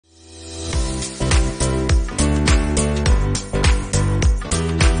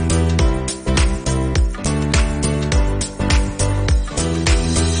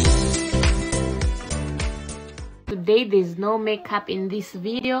today there's no makeup in this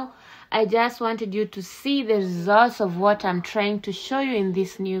video. I just wanted you to see the results of what I'm trying to show you in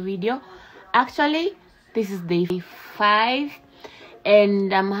this new video. Actually, this is day 5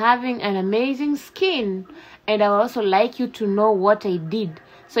 and I'm having an amazing skin, and I would also like you to know what I did.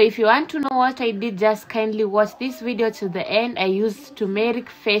 So if you want to know what I did, just kindly watch this video to the end. I used turmeric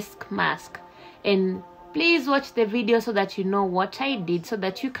face mask, and please watch the video so that you know what I did, so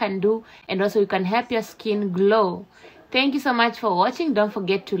that you can do, and also you can help your skin glow. Thank you so much for watching. Don't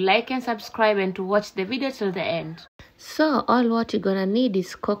forget to like and subscribe and to watch the video till the end. So all what you're gonna need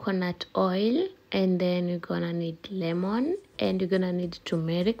is coconut oil, and then you're gonna need lemon, and you're gonna need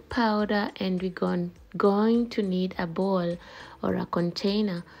turmeric powder, and we're going to need a bowl or a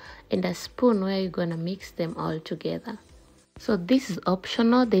container and a spoon where you're gonna mix them all together. So this is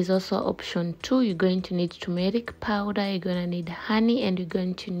optional. There's also option 2. You're going to need turmeric powder, you're gonna need honey, and you're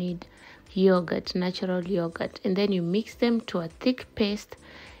going to need yogurt, natural yogurt, and then you mix them to a thick paste,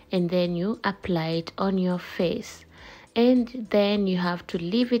 and then you apply it on your face, and then you have to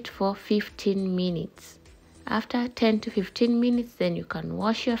leave it for 15 minutes. After 10 to 15 minutes, then you can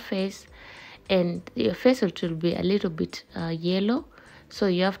wash your face, and your face will be a little bit yellow, so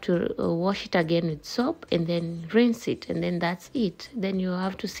you have to wash it again with soap and then rinse it, and then that's it. Then you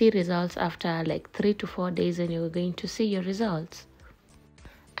have to see results after like 3 to 4 days, and you're going to see your results.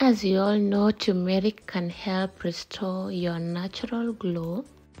 As you all know, turmeric can help restore your natural glow,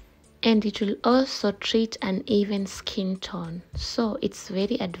 and it will also treat uneven skin tone. So it's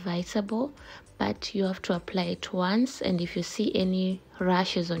very advisable, but you have to apply it once, and if you see any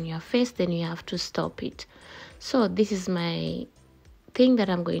rashes on your face, then you have to stop it. So this is my thing that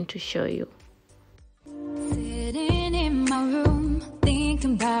I'm going to show you. Sitting in my room,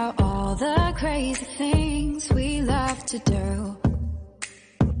 thinking about all the crazy things we love to do.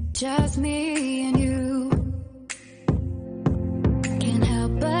 Just me and you. Can't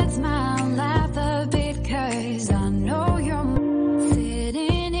help but smile, laugh a bit, 'cause I know you're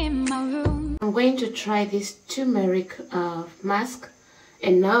sitting in my room. I'm going to try this turmeric mask,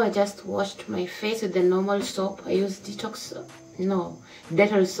 and now I just washed my face with the normal soap. I use Dettol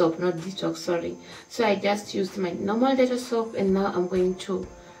soap, not detox, sorry. So I just used my normal Dettol soap, and now I'm going to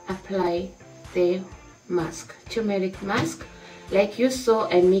apply the mask, turmeric mask. Like you saw,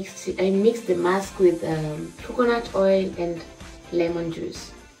 I mixed the mask with coconut oil and lemon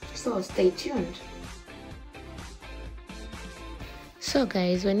juice. So stay tuned. So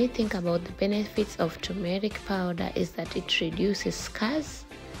guys, when you think about the benefits of turmeric powder, is that it reduces scars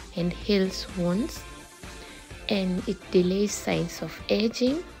and heals wounds, and it delays signs of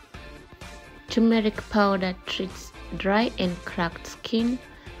aging. Turmeric powder treats dry and cracked skin.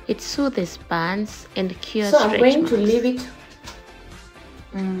 It soothes burns and cures stretch marks. So I'm going to leave it.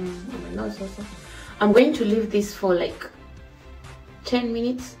 I'm going to leave this for like 10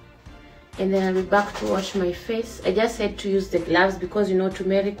 minutes, and then I'll be back to wash my face. I just had to use the gloves because, you know,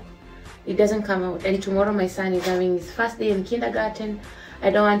 turmeric, it doesn't come out, and tomorrow my son is having his first day in kindergarten.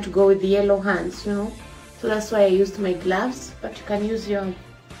 I don't want to go with the yellow hands, you know, so that's why I used my gloves. But you can use your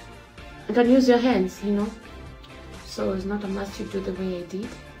hands, you know, so it's not a must you do the way I did.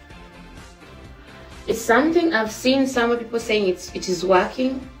 It's something I've seen some people saying it is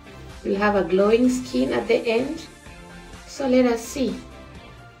working. We'll have a glowing skin at the end. So let us see.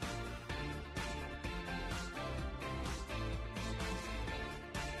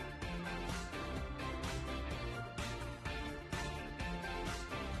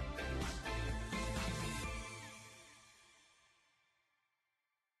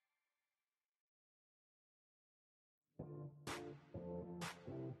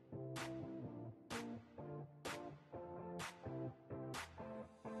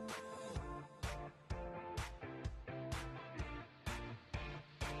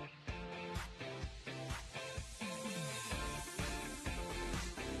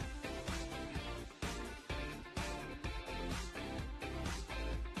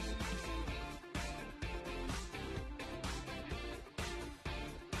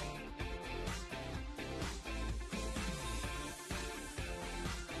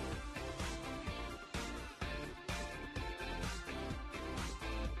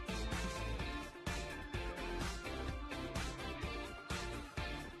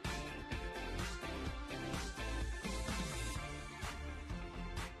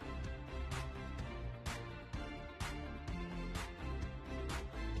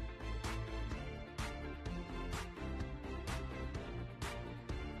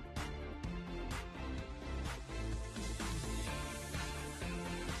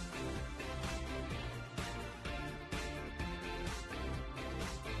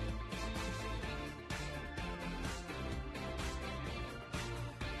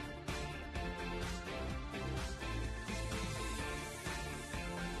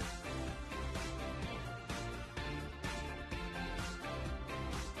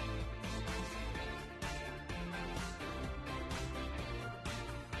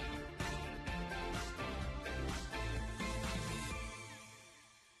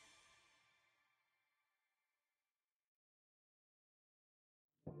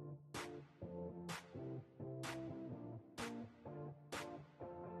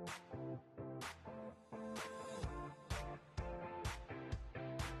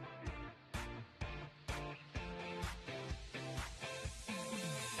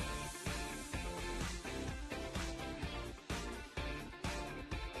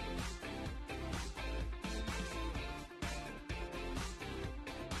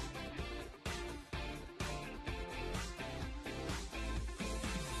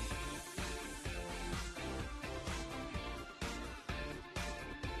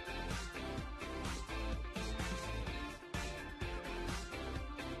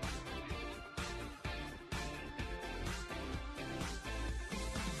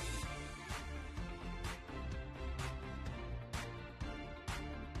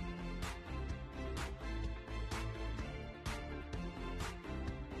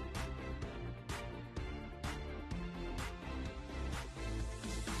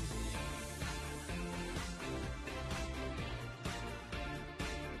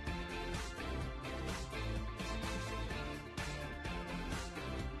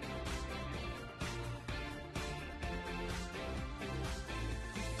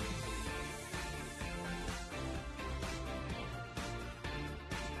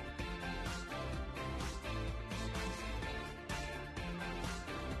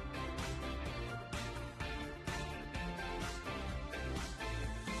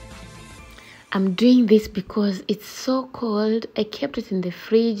 I'm doing this because it's so cold. I kept it in the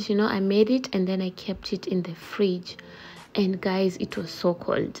fridge, you know, I made it and then I kept it in the fridge. And guys, it was so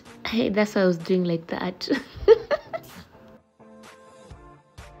cold. That's why I was doing like that.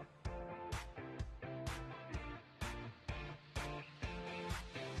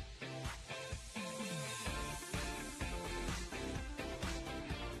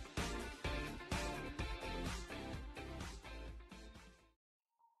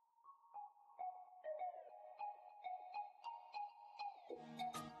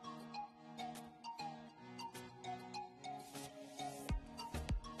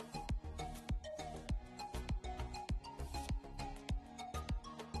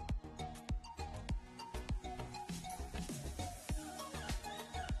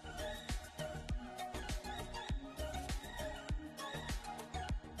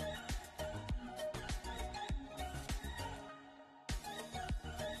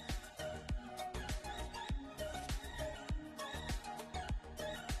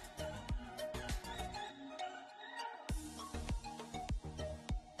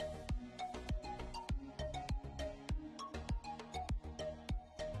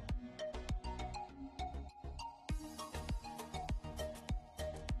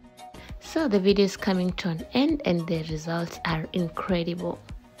 So the video is coming to an end and the results are incredible.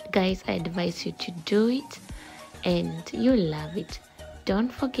 Guys, I advise you to do it and you'll love it. Don't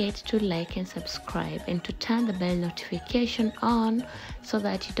forget to like and subscribe and to turn the bell notification on so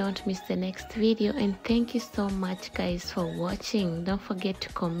that you don't miss the next video. And thank you so much guys for watching. Don't forget to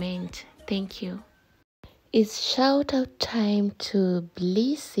comment. Thank you. It's shout out time to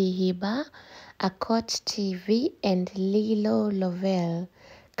Bleached Hiba, Akot TV and Lilo Lovell.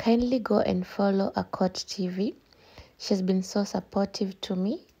 Kindly go and follow Akot TV. She's been so supportive to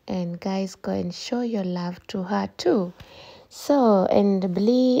me, and guys, go and show your love to her too. So, and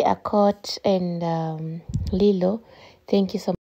Blee, Akot and Lilo, thank you so much.